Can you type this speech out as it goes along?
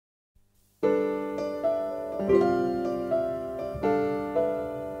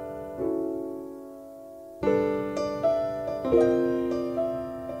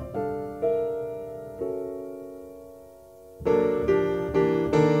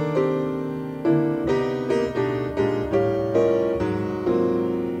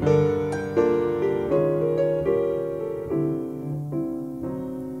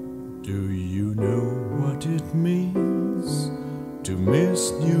To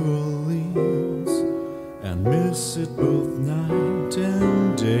miss New Orleans and miss it both night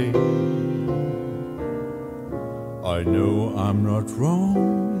and day. I know I'm not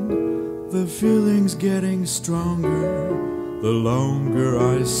wrong, the feeling's getting stronger the longer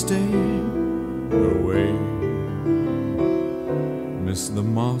I stay away. Miss the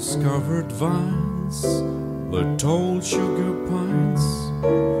moss-covered vines, the tall sugar pines,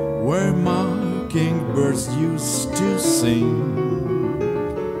 where mockingbirds used to sing.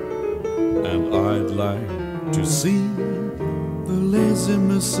 And I'd like to see the lazy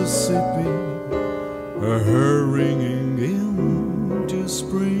Mississippi hurrying into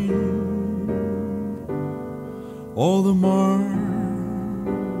spring. All the Mardi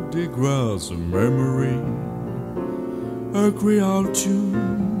Gras memory, a Creole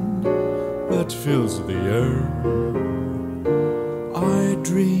tune that fills the air. I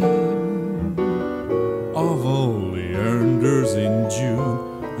dream of oleanders in June,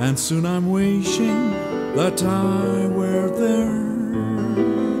 and soon I'm wishing that I were there.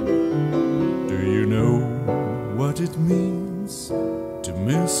 Do you know what it means to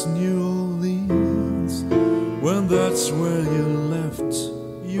miss New Orleans, when that's where you left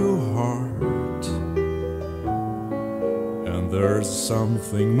your heart? And there's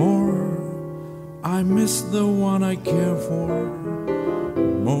something more, I miss the one I care for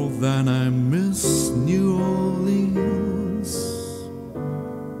more than I miss New Orleans.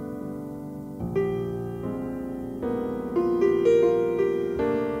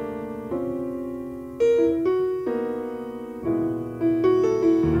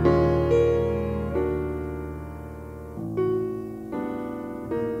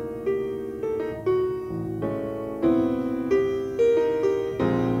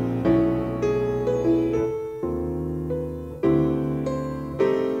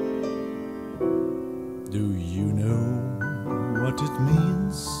 Do you know what it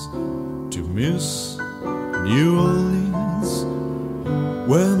means to miss New Orleans,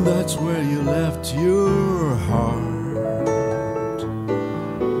 when that's where you left your heart?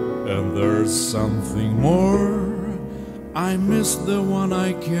 And there's something more, I miss the one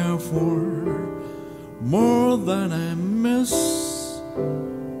I care for more than I miss